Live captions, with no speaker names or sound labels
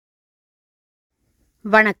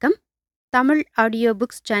வணக்கம். Tamil audio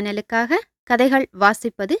books சேனலுக்காக கதைகள்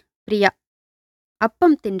வாசிப்பது பிரியா.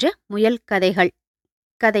 அப்பம் தின்ற முயல் கதைகள்.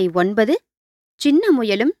 கதை 9. சின்ன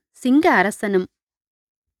முயலும் சிங்க அரசனும்.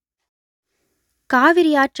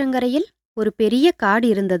 காவிரி ஆற்றங்கரையில் ஒரு பெரிய காடு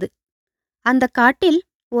இருந்தது. அந்த காட்டில்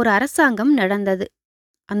ஒரு அரசாங்கம் நடந்தது.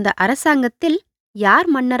 அந்த அரசாங்கத்தில் யார்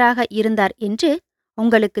மன்னராக இருந்தார் என்று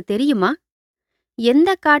உங்களுக்கு தெரியுமா?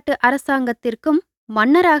 எந்த காட்டு அரசாங்கத்திற்கும்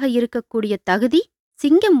மன்னராக இருக்கக்கூடிய தகுதி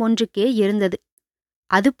சிங்கம் ஒன்றுக்கே இருந்தது.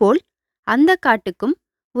 அதுபோல் அந்த காட்டுக்கும்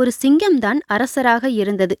ஒரு சிங்கம்தான் அரசராக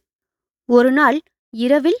இருந்தது. ஒருநாள்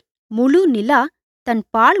இரவில் முழு நிலா தன்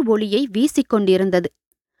பால் ஒளியை வீசிக்கொண்டிருந்தது.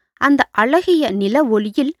 அந்த அழகிய நில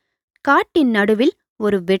ஒளியில் காட்டின் நடுவில்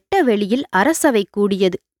ஒரு வெட்ட வெளியில் அரசவை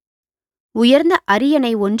கூடியது. உயர்ந்த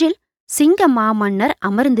அரியணை ஒன்றில் சிங்க மாமன்னர்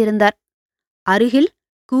அமர்ந்திருந்தார். அருகில்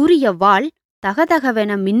கூரிய வாள்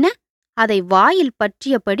தகதகவென மின்ன அதை வாயில்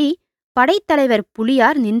பற்றியபடி படைத்தலைவர்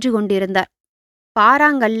புலியார் நின்று கொண்டிருந்தார்.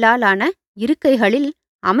 பாறாங்கல்லாலான இருக்கைகளில்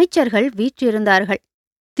அமைச்சர்கள் வீற்றிருந்தார்கள்.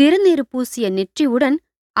 திருநீறு பூசிய நெற்றியுடன்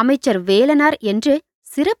அமைச்சர் வேலனார் என்று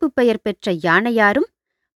சிறப்பு பெயர் பெற்ற யானையாரும்,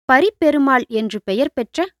 பரிப்பெருமாள் என்று பெயர்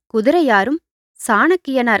பெற்ற குதிரையாரும்,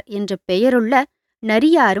 சாணக்கியனார் என்ற பெயருள்ள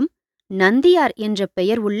நரியாரும், நந்தியார் என்ற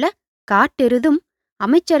பெயர் உள்ள காட்டெருதும்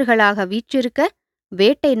அமைச்சர்களாக வீற்றிருக்க,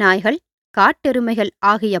 வேட்டை நாய்கள், காட்டெருமைகள்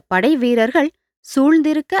ஆகிய படை வீரர்கள்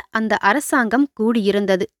சூழ்ந்திருக்க அந்த அரசாங்கம்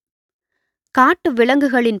கூடியிருந்தது. காட்டு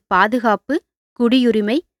விலங்குகளின் பாதுகாப்பு,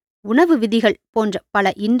 குடியுரிமை, உணவு விதிகள் போன்ற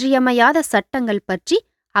பல இன்றியமையாத சட்டங்கள் பற்றி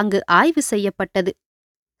அங்கு ஆய்வு செய்யப்பட்டது.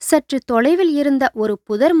 சற்று தொலைவில் இருந்த ஒரு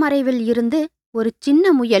புதர் மறைவில் இருந்து ஒரு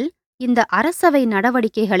சின்ன முயல் இந்த அரசவை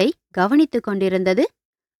நடவடிக்கைகளை கவனித்துக் கொண்டிருந்தது.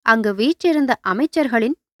 அங்கு வீற்றிருந்த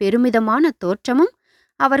அமைச்சர்களின் பெருமிதமான தோற்றமும்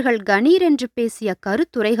அவர்கள் கணீரென்று பேசிய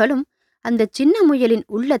கருத்துரைகளும் அந்த சின்ன முயலின்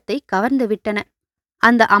உள்ளத்தை கவர்ந்துவிட்டன.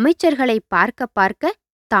 அந்த அமைச்சர்களை பார்க்க பார்க்க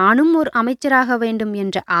தானும் ஒரு அமைச்சராக வேண்டும்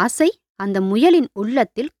என்ற ஆசை அந்த முயலின்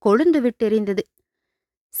உள்ளத்தில் கொழுந்துவிட்டெரிந்தது.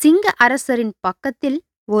 சிங்க அரசரின் பக்கத்தில்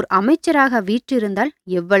ஓர் அமைச்சராக வீற்றிருந்தால்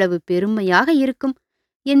எவ்வளவு பெருமையாக இருக்கும்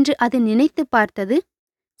என்று அது நினைத்து பார்த்தது.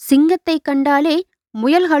 சிங்கத்தை கண்டாலே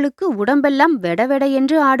முயல்களுக்கு உடம்பெல்லாம் வெடவெட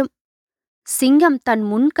என்று ஆடும். சிங்கம் தன்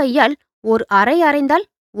முன்கையால் ஓர் அறை அறைந்தால்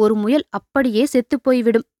ஒரு முயல் அப்படியே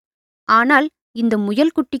செத்துப்போய்விடும். ஆனால் இந்த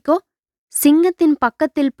முயல் குட்டிக்கோ சிங்கத்தின்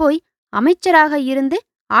பக்கத்தில் போய் அமைச்சராக இருந்து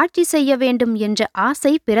ஆட்சி செய்ய வேண்டும் என்ற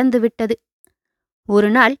ஆசை பிறந்துவிட்டது.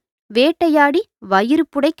 ஒருநாள் வேட்டையாடி வயிறு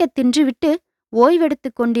புடைக்க தின்றுவிட்டு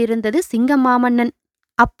ஓய்வெடுத்துக் கொண்டிருந்தது சிங்க மாமன்னன்.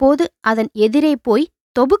 அப்போது அதன் எதிரே போய்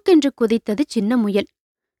தொபுக்கென்று குதித்தது சின்ன முயல்.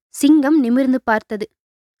 சிங்கம் நிமிர்ந்து பார்த்தது.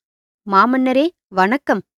 மாமன்னரே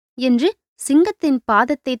வணக்கம் என்று சிங்கத்தின்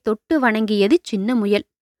பாதத்தை தொட்டு வணங்கியது சின்ன முயல்.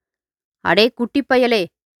 அடே குட்டிப்பயலே,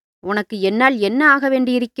 உனக்கு என்னால் என்ன ஆக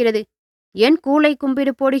வேண்டியிருக்கிறது? ஏன் கூளை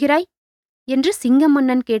கும்பிடு போடுகிறாய் என்று சிங்க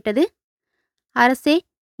மன்னன் கேட்டது. அரசே,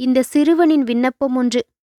 இந்த சிறுவனின் விண்ணப்பம் ஒன்று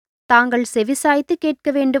தாங்கள் செவிசாய்த்து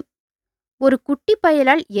கேட்க வேண்டும். ஒரு குட்டி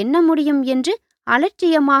பயலால் என்ன முடியும் என்று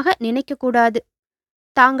அலட்சியமாக நினைக்கக்கூடாது.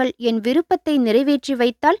 தாங்கள் என் விருப்பத்தை நிறைவேற்றி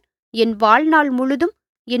வைத்தால் என் வாழ்நாள் முழுதும்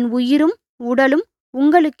என் உயிரும் உடலும்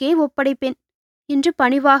உங்களுக்கே ஒப்படைப்பேன் என்று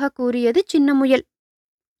பணிவாக கூறியது சின்ன முயல்.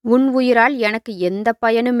 உன் உயிரால் எனக்கு எந்த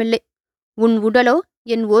பயனுமில்லை. உன் உடலோ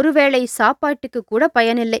என் ஒருவேளை சாப்பாட்டுக்கு கூட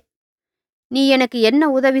பயனில்லை. நீ எனக்கு என்ன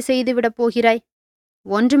உதவி செய்துவிடப் போகிறாய்?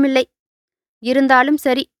 ஒன்றுமில்லை. இருந்தாலும்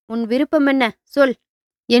சரி, உன் விருப்பமென்ன சொல்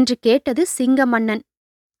என்று கேட்டது சிங்க மன்னன்.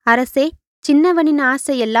 அரசே, சின்னவனின்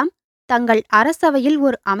ஆசையெல்லாம் தங்கள் அரசவையில்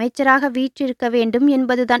ஒரு அமைச்சராக வீற்றிருக்க வேண்டும்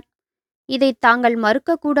என்பதுதான். இதை தாங்கள்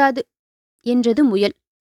மறுக்கக்கூடாது என்றது முயல்.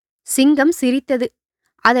 சிங்கம் சிரித்தது.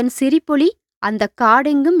 அதன் சிரிப்பொலி அந்த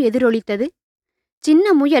காடெங்கும் எதிரொலித்தது.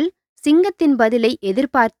 சின்ன முயல் சிங்கத்தின் பதிலை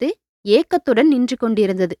எதிர்பார்த்து ஏக்கத்துடன் நின்று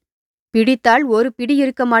கொண்டிருந்தது. பிடித்தால் ஒரு பிடி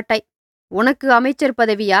இருக்க மாட்டாய். உனக்கு அமைச்சர்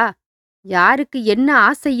பதவியா? யாருக்கு என்ன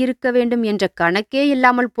ஆசை இருக்க வேண்டும் என்ற கணக்கே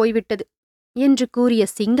இல்லாமல் போய்விட்டது என்று கூறிய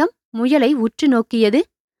சிங்கம் முயலை உற்று நோக்கியது.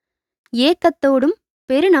 ஏக்கத்தோடும்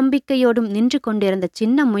பெருநம்பிக்கையோடும் நின்று கொண்டிருந்த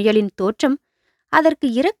சின்ன முயலின் தோற்றம் அதற்கு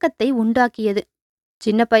இரக்கத்தை உண்டாக்கியது.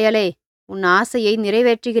 சின்ன பயலே, உன் ஆசையை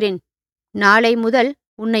நிறைவேற்றுகிறேன். நாளை முதல்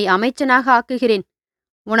உன்னை அமைச்சனாக ஆக்குகிறேன்.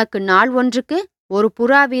 உனக்கு நாள் ஒன்றுக்கு ஒரு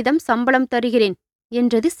புறா வீதம் சம்பளம் தருகிறேன்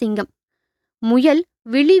என்றது சிங்கம். முயல்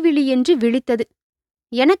விழி விழி என்று விழித்தது.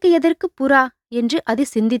 எனக்கு எதற்கு புறா என்று அது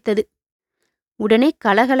சிந்தித்தது. உடனே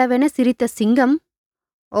கலகலவென சிரித்த சிங்கம்,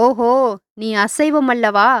 ஓஹோ, நீ அசைவம்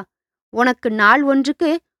அல்லவா? உனக்கு நாள்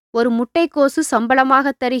ஒன்றுக்கு ஒரு முட்டைக்கோசு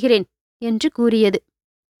சம்பளமாக தருகிறேன் என்று கூறியது.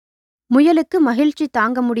 முயலுக்கு மகிழ்ச்சி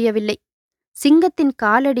தாங்க முடியவில்லை. சிங்கத்தின்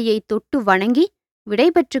காலடியை தொட்டு வணங்கி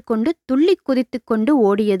விடைபெற்றுக் கொண்டு துள்ளிக் குதித்துக் கொண்டு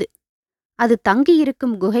ஓடியது. அது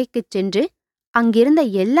தங்கியிருக்கும் குகைக்குச் சென்று அங்கிருந்த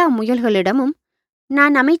எல்லா முயல்களிடமும்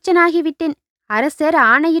நான் அமைச்சனாகிவிட்டேன். அரசர்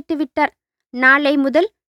ஆணையிட்டு விட்டார். நாளை முதல்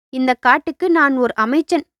இந்த காட்டுக்கு நான் ஓர்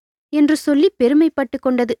அமைச்சன் என்று சொல்லி பெருமைப்பட்டு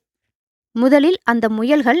கொண்டது. முதலில் அந்த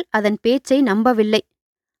முயல்கள் அதன் பேச்சை நம்பவில்லை.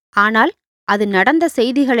 ஆனால் அது நடந்த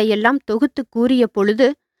செய்திகளையெல்லாம் தொகுத்துக் கூறிய பொழுது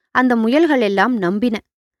அந்த முயல்களெல்லாம் நம்பின.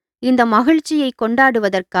 இந்த மகிழ்ச்சியை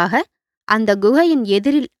கொண்டாடுவதற்காக அந்த குகையின்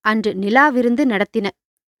எதிரில் அன்று நிலாவிருந்து நடத்தின.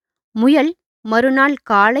 முயல் மறுநாள்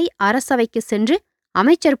காலை அரசவைக்கு சென்று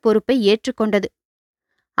அமைச்சர் பொறுப்பை ஏற்றுக்கொண்டது.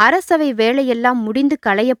 அரசவை வேலையெல்லாம் முடிந்து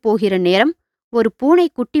களையப் போகிற நேரம் ஒரு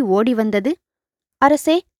பூனைக்குட்டி ஓடி வந்தது.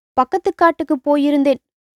 அரசே, பக்கத்து காட்டுக்கு போயிருந்தேன்.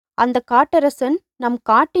 அந்த காட்டரசன் நம்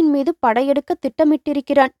காட்டின் மீது படையெடுக்க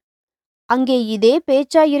திட்டமிட்டிருக்கிறான். அங்கே இதே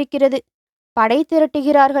பேச்சாயிருக்கிறது. படை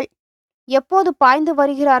திரட்டுகிறார்கள். எப்போது பாய்ந்து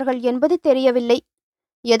வருகிறார்கள் என்பது தெரியவில்லை.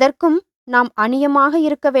 எதற்கும் நாம் அநியமாக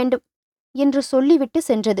இருக்க வேண்டும் என்று சொல்லிவிட்டு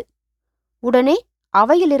சென்றது. உடனே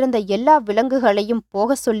அவையிலிருந்த எல்லா விலங்குகளையும்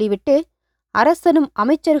போகச் சொல்லிவிட்டு அரசனும்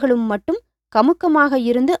அமைச்சர்களும் மட்டும் கமுக்கமாக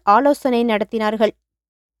இருந்து ஆலோசனை நடத்தினார்கள்.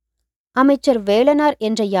 அமைச்சர் வேலனார்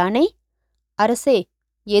என்ற யானை, அரசே,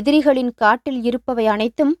 எதிரிகளின் காட்டில் இருப்பவை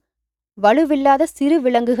அனைத்தும் வலுவில்லாத சிறு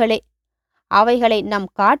விலங்குகளே. அவைகளை நம்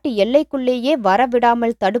காட்டு எல்லைக்குள்ளேயே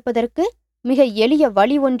வரவிடாமல் தடுப்பதற்கு மிக எளிய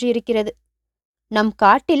வழி ஒன்று இருக்கிறது. நம்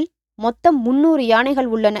காட்டில் மொத்தம் 300 யானைகள்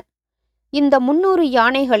உள்ளன. இந்த 300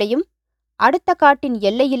 யானைகளையும் அடுத்த காட்டின்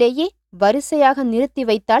எல்லையிலேயே வரிசையாக நிறுத்தி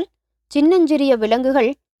வைத்தால் சின்னஞ்சிறிய விலங்குகள்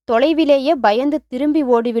தொலைவிலேயே பயந்து திரும்பி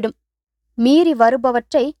ஓடிவிடும். மீறி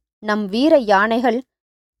வருபவற்றை நம் வீர யானைகள்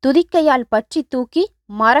துதிக்கையால் பற்றி தூக்கி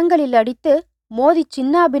மரங்களில் அடித்து மோதி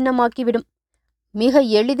சின்னாபின்னமாக்கிவிடும். மிக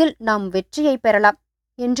எளிதில் நாம் வெற்றியை பெறலாம்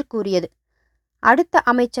என்று கூறியது. அடுத்த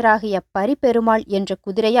அமைச்சராகிய பரிபெருமாள் என்ற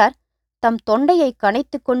குதிரையார் தம் தொண்டையை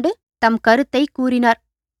கனைத்துக்கொண்டு தம் கருத்தை கூறினார்.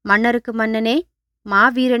 மன்னருக்கு மன்னனே,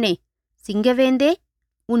 மாவீரனே, சிங்கவேந்தே,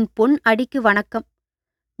 உன் பொன் அடிக்கு வணக்கம்.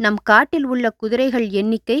 நம் காட்டில் உள்ள குதிரைகள்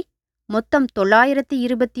எண்ணிக்கை மொத்தம்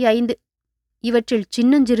 925. இவற்றில்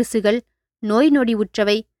சின்னஞ்சிறுசுகள், நோய் நொடி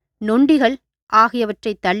உற்றவை, நொண்டிகள்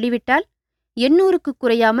ஆகியவற்றை தள்ளிவிட்டால் 800க்கு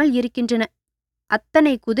குறையாமல் இருக்கின்றன.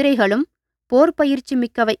 அத்தனை குதிரைகளும் போர் பயிற்சி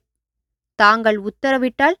மிக்கவை. தாங்கள்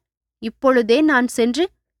உத்தரவிட்டால் இப்பொழுதே நான் சென்று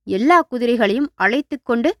எல்லா குதிரைகளையும் அழைத்துக்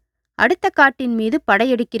கொண்டு அடுத்த காட்டின் மீது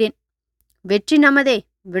படையெடுக்கிறேன். வெற்றி நமதே,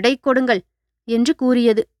 விடை கொடுங்கள் என்று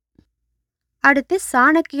கூறியது. அடுத்து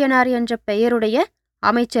சாணக்கியனார் என்ற பெயருடைய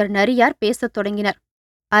அமைச்சர் நரியார் பேசத் தொடங்கினார்.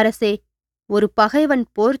 அரசே, ஒரு பகைவன்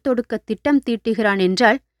போர் தொடுக்க திட்டம் தீட்டுகிறான்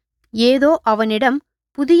என்றால் ஏதோ அவனிடம்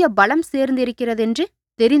புதிய பலம் சேர்ந்திருக்கிறதென்று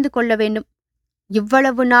தெரிந்து கொள்ள வேண்டும்.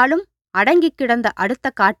 இவ்வளவு நாளும் அடங்கிக் கிடந்த அடுத்த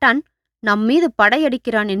காட்டான் நம்மீது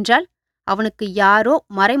படையெடுக்கிறான் என்றால் அவனுக்கு யாரோ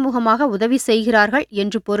மறைமுகமாக உதவி செய்கிறார்கள்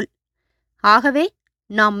என்று பொருள். ஆகவே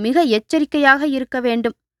நாம் மிக எச்சரிக்கையாக இருக்க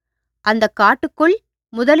வேண்டும். அந்த காட்டுக்குள்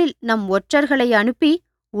முதலில் நம் ஒற்றர்களை அனுப்பி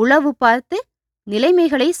உளவு பார்த்து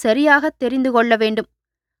நிலைமைகளை சரியாக தெரிந்து கொள்ள வேண்டும்.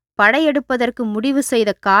 படையெடுப்பதற்கு முடிவு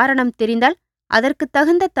செய்த காரணம் தெரிந்தால் அதற்கு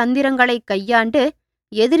தகுந்த தந்திரங்களை கையாண்டு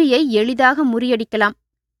எதிரியை எளிதாக முறியடிக்கலாம்.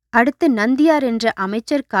 அடுத்து நந்தியார் என்ற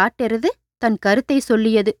அமைச்சர் காட்டெருது தன் கருத்தை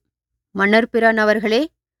சொல்லியது. மன்னர்பிரான் அவர்களே,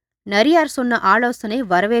 நரியார் சொன்ன ஆலோசனை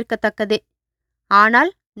வரவேற்கத்தக்கதே.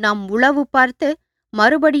 ஆனால் நாம் உளவு பார்த்து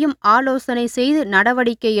மறுபடியும் ஆலோசனை செய்து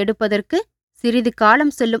நடவடிக்கை எடுப்பதற்கு சிறிது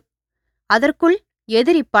காலம் செல்லும். அதற்குள்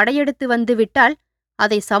எதிரி படையெடுத்து வந்துவிட்டால்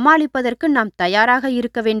அதை சமாளிப்பதற்கு நாம் தயாராக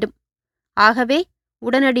இருக்க வேண்டும். ஆகவே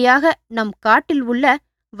உடனடியாக நம் காட்டில் உள்ள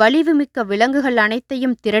வலிவுமிக்க விலங்குகள்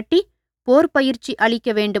அனைத்தையும் திரட்டி போர் பயிற்சி அளிக்க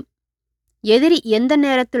வேண்டும். எதிரி எந்த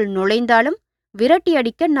நேரத்தில் நுழைந்தாலும் விரட்டி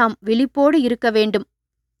அடிக்க நாம் விழிப்போடு இருக்க வேண்டும்.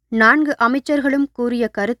 4 அமைச்சர்களும் கூறிய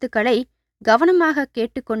கருத்துக்களை கவனமாக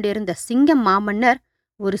கேட்டுக்கொண்டிருந்த சிங்கம் மாமன்னர்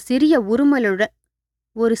ஒரு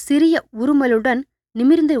சிறிய உருமலுடன்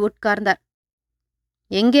நிமிர்ந்து உட்கார்ந்தார்.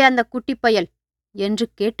 எங்கே அந்த குட்டிப்பயல் என்று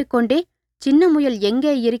கேட்டுக்கொண்டே சின்ன முயல்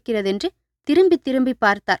எங்கே இருக்கிறதென்று திரும்பி திரும்பி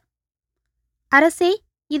பார்த்தார். அரசே,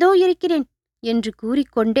 இதோ இருக்கிறேன் என்று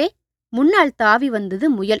கூறிக்கொண்டே முன்னால் தாவி வந்தது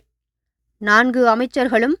முயல். 4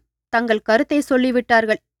 அமைச்சர்களும் தங்கள் கருத்தை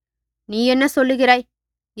சொல்லிவிட்டார்கள். நீ என்ன சொல்லுகிறாய்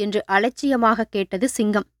என்று அலட்சியமாக கேட்டது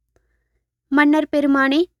சிங்கம். மன்னர்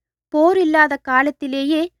பெருமானே, போர் இல்லாத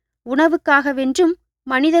காலத்திலேயே உணவுக்காகவென்றும்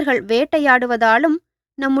மனிதர்கள் வேட்டையாடுவதாலும்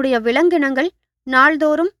நம்முடைய விலங்கினங்கள்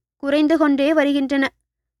நாள்தோறும் குறைந்து கொண்டே வருகின்றன.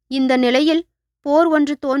 இந்த நிலையில் போர்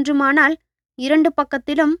ஒன்று தோன்றுமானால் 2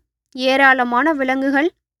 பக்கத்திலும் ஏராளமான விலங்குகள்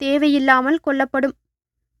தேவையில்லாமல் கொல்லப்படும்.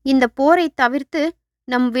 இந்த போரை தவிர்த்து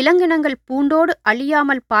நம் விலங்கினங்கள் பூண்டோடு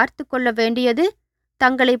அழியாமல் பார்த்து கொள்ள வேண்டியது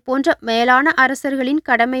தங்களைப் போன்ற மேலான அரசர்களின்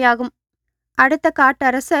கடமையாகும். அடுத்த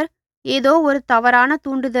காட்டரசர் ஏதோ ஒரு தவறான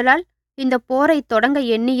தூண்டுதலால் இந்த போரை தொடங்க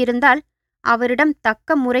எண்ணியிருந்தால் அவரிடம்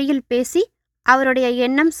தக்க முறையில் பேசி அவருடைய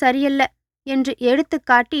எண்ணம் சரியல்ல என்று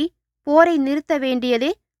எடுத்துக்காட்டி போரை நிறுத்த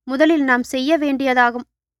வேண்டியதே முதலில் நாம் செய்ய வேண்டியதாகும்.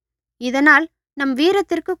 இதனால் நம்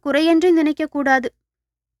வீரத்திற்கு குறையென்று நினைக்கக்கூடாது.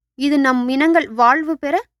 இது நம் இனங்கள் வாழ்வு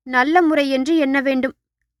பெற நல்ல முறையென்று எண்ண வேண்டும்.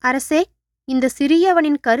 அரசே, இந்த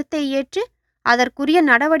சிறியவனின் கருத்தை ஏற்று அதற்குரிய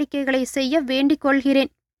நடவடிக்கைகளை செய்ய வேண்டிக்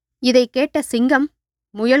கொள்கிறேன். இதை கேட்ட சிங்கம்,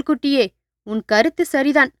 முயல்குட்டியே, உன் கருத்து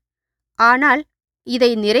சரிதான். ஆனால்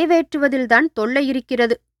இதை நிறைவேற்றுவதில்தான் தொல்லை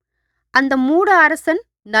இருக்கிறது. அந்த மூட அரசன்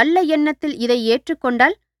நல்ல எண்ணத்தில் இதை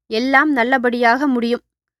ஏற்றுக்கொண்டால் எல்லாம் நல்லபடியாக முடியும்.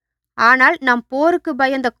 ஆனால் நாம் போருக்கு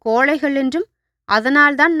பயந்த கோழைகள் என்றும்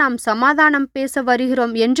அதனால்தான் நாம் சமாதானம் பேச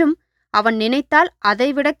வருகிறோம் என்றும் அவன் நினைத்தால்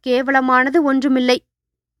அதைவிட கேவலமானது ஒன்றுமில்லை.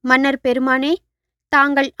 மன்னர் பெருமானே,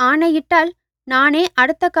 தாங்கள் ஆணையிட்டால் நானே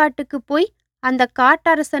அடுத்த காட்டுக்குப் போய் அந்த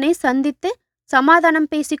காட்டரசனை சந்தித்து சமாதானம்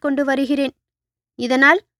பேசிக்கொண்டு வருகிறேன்.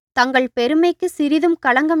 இதனால் தங்கள் பெருமைக்கு சிறிதும்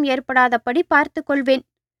களங்கம் ஏற்படாதபடி பார்த்து கொள்வேன்.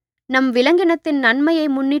 நம் விலங்கினத்தின் நன்மையை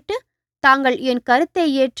முன்னிட்டு தாங்கள் என் கருத்தை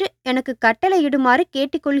ஏற்று எனக்கு கட்டளையிடுமாறு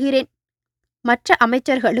கேட்டுக்கொள்கிறேன். மற்ற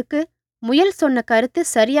அமைச்சர்களுக்கு முயல் சொன்ன கருத்து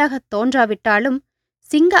சரியாக தோன்றாவிட்டாலும்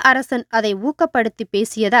சிங்க அரசன் அதை ஊக்கப்படுத்தி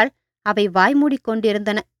பேசியதால் அவை வாய்மூடிக்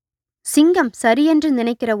கொண்டிருந்தன. சிங்கம் சரியென்று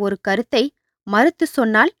நினைக்கிற ஒரு கருத்தை மறுத்து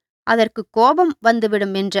சொன்னால் அதற்கு கோபம்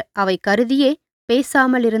வந்துவிடும் என்ற அவை கருதியே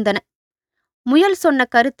பேசாமல் இருந்தன. முயல் சொன்ன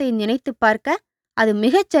கருத்தை நினைத்து பார்க்க அது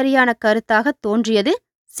மிகச் சரியான கருத்தாக தோன்றியது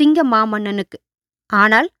சிங்க மாமன்னனுக்கு.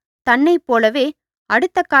 ஆனால் தன்னைப் போலவே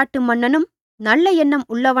அடுத்த காட்டு மன்னனும் நல்ல எண்ணம்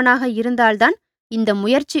உள்ளவனாக இருந்தால்தான் இந்த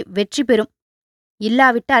முயற்சி வெற்றி பெறும்.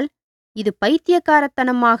 இல்லாவிட்டால் இது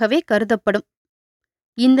பைத்தியக்காரத்தனமாகவே கருதப்படும்.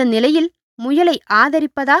 இந்த நிலையில் முயலை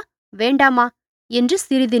ஆதரிப்பதா வேண்டாமா என்று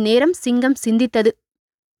சிறிது நேரம் சிங்கம் சிந்தித்தது.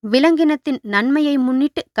 விலங்கினத்தின் நன்மையை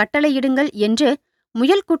முன்னிட்டு கட்டளையிடுங்கள் என்று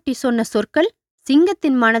முயல்குட்டி சொன்ன சொற்கள்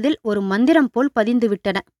சிங்கத்தின் மனதில் ஒரு மந்திரம் போல்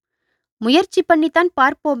பதிந்துவிட்டன. முயற்சி பண்ணித்தான்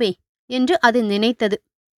பார்ப்போமே என்று அது நினைத்தது.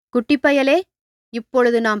 குட்டிப்பயலே,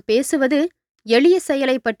 இப்பொழுது நாம் பேசுவது எளிய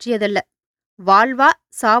செயலை பற்றியதல்ல, வாழ்வா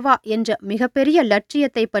சாவா என்ற மிகப்பெரிய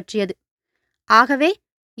லட்சியத்தை பற்றியது. ஆகவே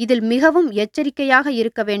இதில் மிகவும் எச்சரிக்கையாக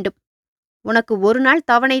இருக்க வேண்டும். உனக்கு ஒரு நாள்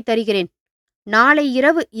தவணை தருகிறேன். நாளை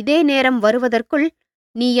இரவு இதே நேரம் வருவதற்குள்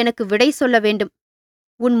நீ எனக்கு விடை சொல்ல வேண்டும்.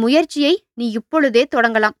 உன் முயற்சியை நீ இப்பொழுதே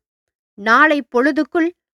தொடங்கலாம். நாளை பொழுதுக்குள்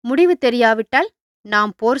முடிவு தெரியாவிட்டால்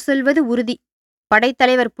நாம் போர் செல்வது உறுதி.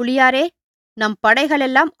 படைத்தலைவர் புலியாரே, நம்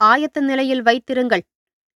படைகளெல்லாம் ஆயத்த நிலையில் வைத்திருங்கள்.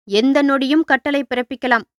 எந்த நொடியும் கட்டளை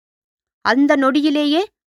பிறப்பிக்கலாம். அந்த நொடியிலேயே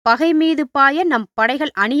பகை மீது பாய நம்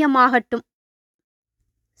படைகள் அணியமாகட்டும்.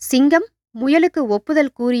 சிங்கம் முயலுக்கு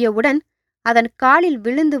ஒப்புதல் கூறியவுடன் அதன் காலில்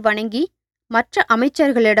விழுந்து வணங்கி மற்ற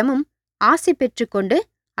அமைச்சர்களிடமும் ஆசி பெற்றுக்கொண்டு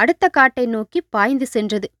அடுத்த காட்டை நோக்கி பாய்ந்து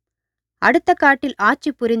சென்றது. அடுத்த காட்டில் ஆட்சி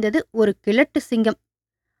புரிந்தது ஒரு கிழட்டு சிங்கம்.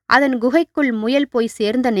 அதன் குகைக்குள் முயல் போய்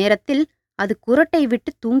சேர்ந்த நேரத்தில் அது குறட்டை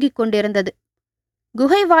விட்டு தூங்கிக் கொண்டிருந்தது.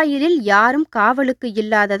 குகை வாயிலில் யாரும் காவலுக்கு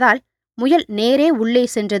இல்லாததால் முயல் நேரே உள்ளே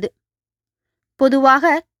சென்றது.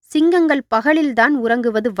 பொதுவாக சிங்கங்கள் பகலில்தான்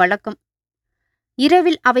உறங்குவது வழக்கம்.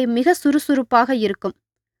 இரவில் அவை மிக சுறுசுறுப்பாக இருக்கும்.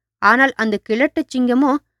 ஆனால் அந்த கிழட்டுச்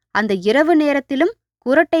சிங்கமோ அந்த இரவு நேரத்திலும்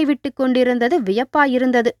குறட்டை விட்டு கொண்டிருந்தது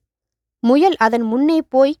வியப்பாயிருந்தது. முயல் அதன் முன்னே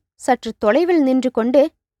போய் சற்று தொலைவில் நின்று கொண்டு,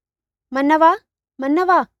 மன்னவா,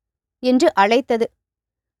 மன்னவா என்று அழைத்தது.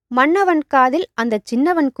 மன்னவன் காதில் அந்த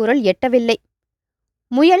சின்னவன் குரல் எட்டவில்லை.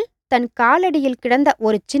 முயல் தன் காலடியில் கிடந்த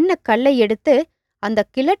ஒரு சின்ன கல்லை எடுத்து அந்த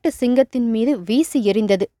கிழட்டு சிங்கத்தின் மீது வீசி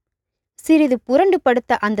எறிந்தது. சிறிது புரண்டு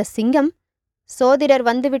படுத்த அந்த சிங்கம், சோதிடர்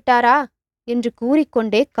வந்துவிட்டாரா என்று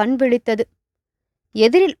கூறிக்கொண்டே கண் விழித்தது.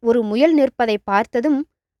 எதிரில் ஒரு முயல் நிற்பதை பார்த்ததும்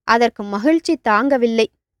அதற்கு மகிழ்ச்சி தாங்கவில்லை.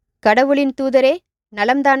 கடவுளின் தூதரே,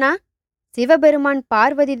 நலம்தானா? சிவபெருமான்,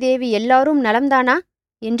 பார்வதி தேவி எல்லாரும் நலம்தானா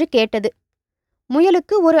என்று கேட்டது.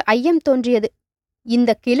 முயலுக்கு ஒரு ஐயம் தோன்றியது. இந்த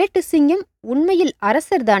கிழட்டு சிங்கம் உண்மையில்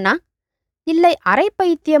அரசர்தானா, இல்லை அரை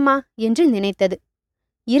பைத்தியமா என்று நினைத்தது.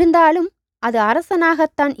 இருந்தாலும் அது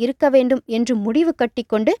அரசனாகத்தான் இருக்க வேண்டும் என்று முடிவு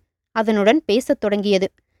கட்டிக்கொண்டு அதனுடன் பேசத் தொடங்கியது.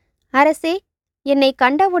 அரசே, என்னை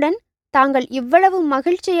கண்டவுடன் தாங்கள் இவ்வளவு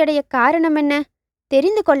மகிழ்ச்சியடைய காரணமென்ன,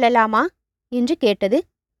 தெரிந்து கொள்ளலாமா என்று கேட்டது.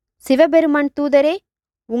 சிவபெருமான் தூதரே,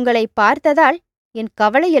 உங்களை பார்த்ததால் என்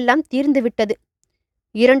கவலையெல்லாம் தீர்ந்துவிட்டது.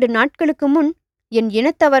 2 நாட்களுக்கு முன் என்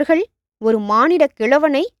இனத்தவர்கள் ஒரு மானிட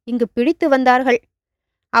கிழவனை இங்கு பிடித்து வந்தார்கள்.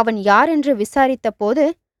 அவன் யாரென்று விசாரித்த போது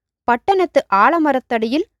பட்டணத்து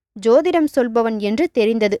ஆலமரத்தடியில் ஜோதிடம் சொல்பவன் என்று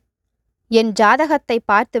தெரிந்தது. என் ஜாதகத்தை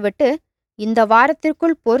பார்த்துவிட்டு இந்த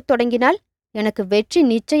வாரத்திற்குள் போர் தொடங்கினால் எனக்கு வெற்றி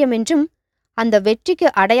நிச்சயமென்றும் அந்த வெற்றிக்கு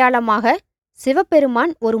அடையாளமாக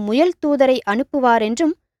சிவபெருமான் ஒரு முயல் தூதரை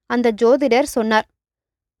அனுப்புவாரென்றும் அந்த ஜோதிடர் சொன்னார்.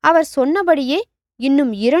 அவர் சொன்னபடியே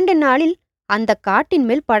இன்னும் 2 நாளில் அந்த காட்டின்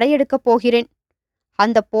மேல் படையெடுக்கப் போகிறேன்.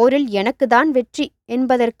 அந்த போரில் எனக்குதான் வெற்றி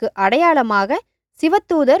என்பதற்கு அடையாளமாக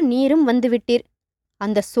சிவத்தூதர் நீரும் வந்துவிட்டீர்.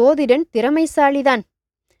 அந்த சோதிடன் திறமைசாலிதான்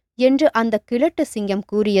என்று அந்த கிழட்டு சிங்கம்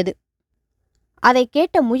கூறியது. அதைக்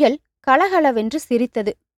கேட்ட முயல் கலகலவென்று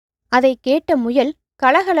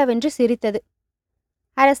சிரித்தது.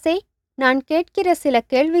 அரசே, நான் கேட்கிற சில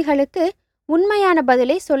கேள்விகளுக்கு உண்மையான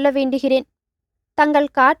பதிலை சொல்ல வேண்டுகிறேன். தங்கள்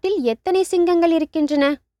காட்டில் எத்தனை சிங்கங்கள் இருக்கின்றன?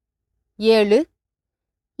 7.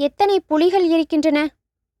 எத்தனை புலிகள் இருக்கின்றன?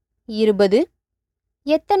 20.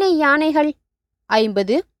 எத்தனை யானைகள்?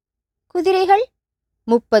 50. குதிரைகள்?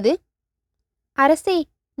 30. அரசே,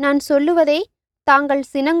 நான் சொல்லுவதை தாங்கள்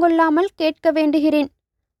சினங்கொள்ளாமல் கேட்க வேண்டுகிறேன்.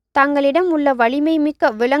 தங்களிடம் உள்ள வலிமை மிக்க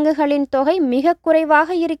விலங்குகளின் தொகை மிக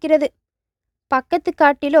குறைவாக இருக்கிறது. பக்கத்து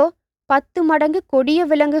காட்டிலோ 10 மடங்கு கொடிய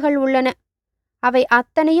விலங்குகள் உள்ளன. அவை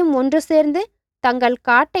அத்தனையும் ஒன்று சேர்ந்து தங்கள்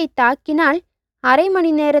காட்டை தாக்கினால் அரை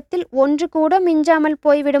மணி நேரத்தில் ஒன்று கூட மிஞ்சாமல்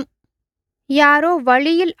போய்விடும். யாரோ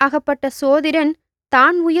வழியில் அகப்பட்ட சோதிடன்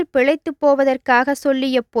தான் உயிர் பிழைத்துப் போவதற்காக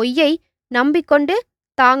சொல்லிய பொய்யை நம்பிக்கொண்டு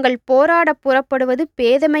தாங்கள் போராடப் புறப்படுவது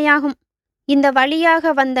பேதமையாகும். இந்த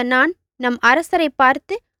வழியாக வந்த நான் நம் அரசரை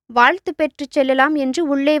பார்த்து வாழ்த்து பெற்றுச் செல்லலாம் என்று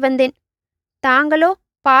உள்ளே வந்தேன். தாங்களோ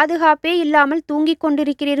பாதுகாப்பே இல்லாமல் தூங்கிக்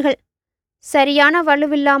கொண்டிருக்கிறீர்கள். சரியான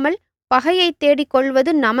வலுவில்லாமல் பகையை தேடிக்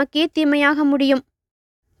கொள்வது நமக்கே தீமையாக முடியும்.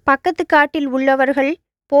 பக்கத்து காட்டில் உள்ளவர்கள்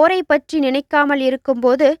போரை பற்றி நினைக்காமல்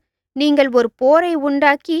இருக்கும்போது நீங்கள் ஒரு போரை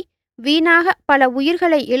உண்டாக்கி வீணாக பல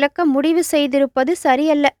உயிர்களை இழக்க முடிவு செய்திருப்பது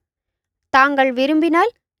சரியல்ல. தாங்கள்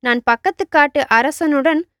விரும்பினால் நான் பக்கத்து காட்டு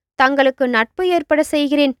அரசனுடன் தங்களுக்கு நட்பு ஏற்பட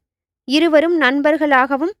செய்கிறேன். இருவரும்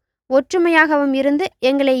நண்பர்களாகவும் ஒற்றுமையாகவும் இருந்து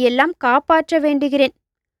எங்களை எல்லாம் காப்பாற்ற வேண்டுகிறேன்.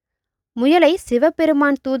 முயலை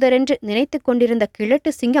சிவபெருமான் தூதரென்று நினைத்து கொண்டிருந்த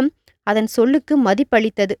கிழட்டு சிங்கம் அதன் சொல்லுக்கு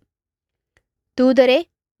மதிப்பளித்தது. தூதரே,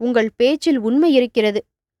 உங்கள் பேச்சில் உண்மை இருக்கிறது.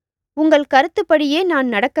 உங்கள் கருத்துப்படியே நான்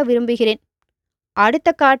நடக்க விரும்புகிறேன். அடுத்த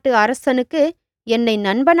காட்டு அரசனுக்கு என்னை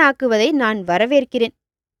நண்பனாக்குவதை நான் வரவேற்கிறேன்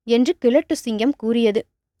என்று கிழட்டு சிங்கம் கூறியது.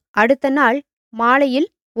 அடுத்த நாள் மாலையில்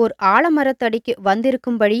ஓர் ஆலமரத்தடிக்கு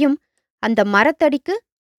வந்திருக்கும்படியும் அந்த மரத்தடிக்கு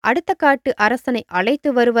அடுத்த காட்டு அரசனை அழைத்து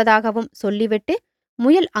வருவதாகவும் சொல்லிவிட்டு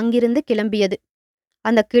முயல் அங்கிருந்து கிளம்பியது.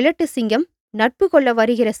 அந்த கிழட்டு சிங்கம் நட்பு கொள்ள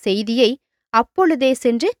வருகிற செய்தியை அப்பொழுதே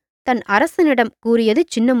சென்று தன் அரசனிடம் கூறியது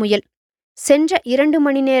சின்ன முயல். சென்ற 2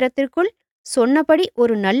 மணி நேரத்திற்குள் சொன்னபடி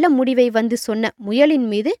ஒரு நல்ல முடிவை வந்து சொன்ன முயலின்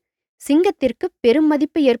மீது சிங்கத்திற்கு பெரும்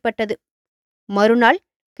மதிப்பு ஏற்பட்டது. மறுநாள்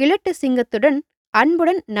கிழட்டு சிங்கத்துடன்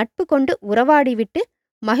அன்புடன் நட்பு கொண்டு உறவாடிவிட்டு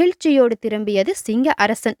மகிழ்ச்சியோடு திரும்பியது சிங்க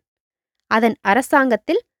அரசன். அதன்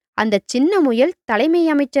அரசாங்கத்தில் அந்த சின்ன முயல் தலைமை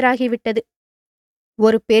அமைச்சராகிவிட்டது.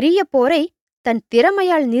 ஒரு பெரிய போரை தன்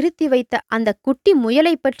திறமையால் நிறுத்தி வைத்த அந்த குட்டி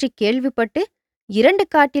முயலை பற்றி கேள்விப்பட்டு 2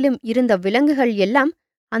 காட்டிலும் இருந்த விலங்குகள் எல்லாம்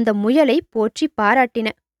அந்த முயலை போற்றி பாராட்டின.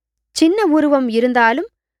 சின்ன உருவம் இருந்தாலும்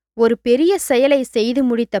ஒரு பெரிய செயலை செய்து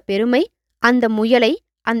முடித்த பெருமை அந்த முயலை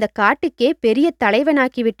அந்த காட்டுக்கே பெரிய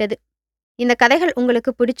தலைவனாக்கிவிட்டது. இந்த கதைகள்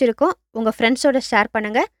உங்களுக்கு பிடிச்சிருக்கும். உங்க ஃப்ரெண்ட்ஸோட ஷேர்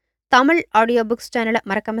பண்ணுங்க. தமிழ் ஆடியோ புக்ஸ் சேனலை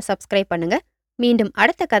மறக்காம சப்ஸ்கிரைப் பண்ணுங்க. மீண்டும்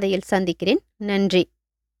அடுத்த கதையில் சந்திக்கிறேன். நன்றி.